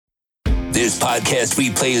This podcast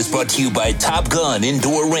replay is brought to you by Top Gun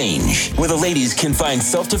Indoor Range, where the ladies can find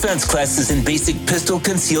self-defense classes and basic pistol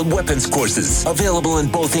concealed weapons courses. Available in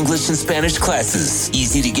both English and Spanish classes.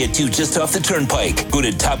 Easy to get to just off the turnpike. Go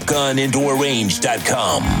to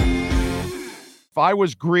TopGunIndoorRange.com. If I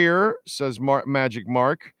was Greer, says Magic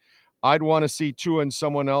Mark, I'd want to see Tua in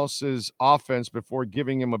someone else's offense before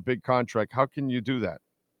giving him a big contract. How can you do that?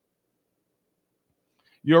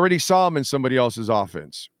 You already saw him in somebody else's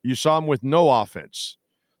offense. You saw him with no offense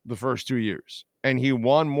the first 2 years, and he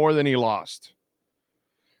won more than he lost.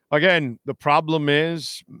 Again, the problem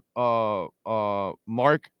is, Mark,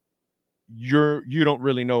 you don't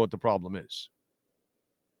really know what the problem is.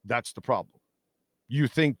 That's the problem. You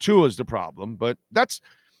think Tua is the problem, but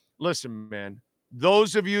listen, man,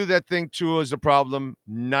 those of you that think Tua is the problem,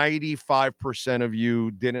 95% of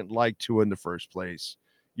you didn't like Tua in the first place.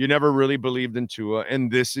 You never really believed in Tua, and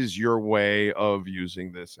this is your way of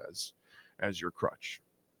using this as your crutch,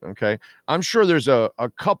 okay? I'm sure there's a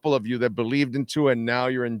couple of you that believed in Tua, and now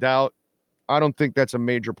you're in doubt. I don't think that's a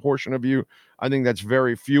major portion of you. I think that's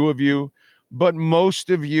very few of you. But most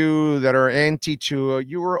of you that are anti-Tua,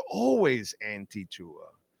 you were always anti-Tua.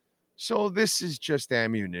 So this is just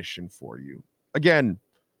ammunition for you. Again,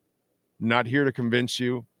 not here to convince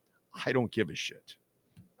you. I don't give a shit.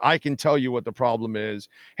 I can tell you what the problem is.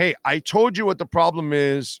 Hey, I told you what the problem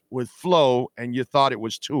is with Flo, and you thought it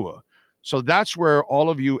was Tua. So that's where all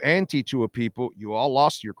of you anti-Tua people, you all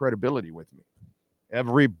lost your credibility with me.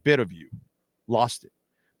 Every bit of you lost it.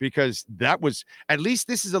 Because that was, at least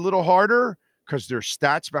this is a little harder because there's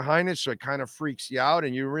stats behind it, so it kind of freaks you out,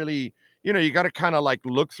 and you really, you got to kind of like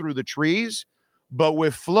look through the trees. But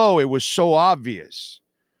with Flo, it was so obvious.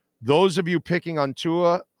 Those of you picking on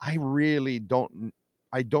Tua, I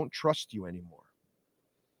don't trust you anymore.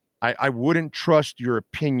 I wouldn't trust your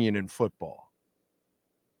opinion in football.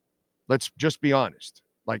 Let's just be honest.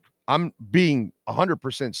 Like, I'm being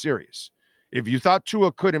 100% serious. If you thought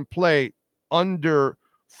Tua couldn't play under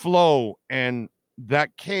Flo and that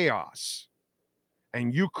chaos,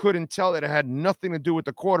 and you couldn't tell that it had nothing to do with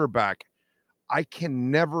the quarterback, I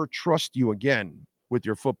can never trust you again with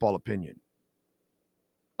your football opinion.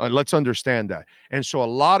 Let's understand that. And so a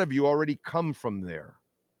lot of you already come from there.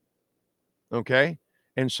 Okay?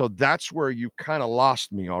 And so that's where you kind of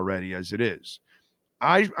lost me already as it is.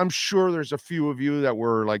 I'm sure there's a few of you that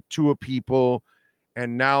were like Tua people,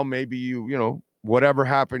 and now maybe you whatever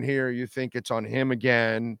happened here, you think it's on him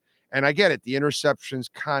again. And I get it. The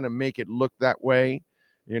interceptions kind of make it look that way.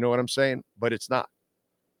 You know what I'm saying? But it's not.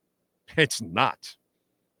 It's not.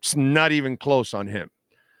 It's not even close on him.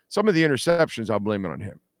 Some of the interceptions, I'll blame it on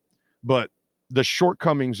him. But the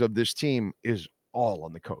shortcomings of this team is all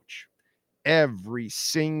on the coach. Every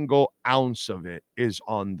single ounce of it is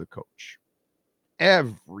on the coach.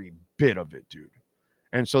 Every bit of it, dude.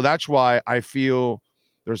 And so that's why I feel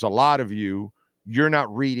there's a lot of you're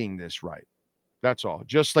not reading this right. That's all.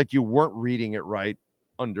 Just like you weren't reading it right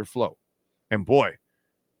under Flo. And boy,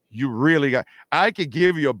 you really I could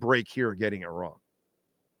give you a break here getting it wrong.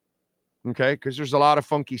 Okay? Because there's a lot of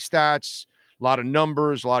funky stats, a lot of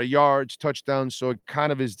numbers, a lot of yards, touchdowns. So it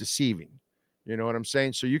kind of is deceiving. You know what I'm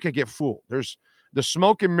saying? So you can get fooled. There's the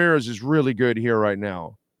smoke and mirrors is really good here right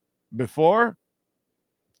now. Before,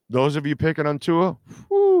 those of you picking on Tua,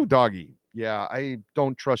 whoo, doggy. Yeah, I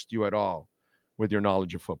don't trust you at all with your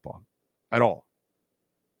knowledge of football. At all.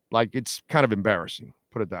 Like, it's kind of embarrassing.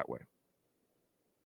 Put it that way.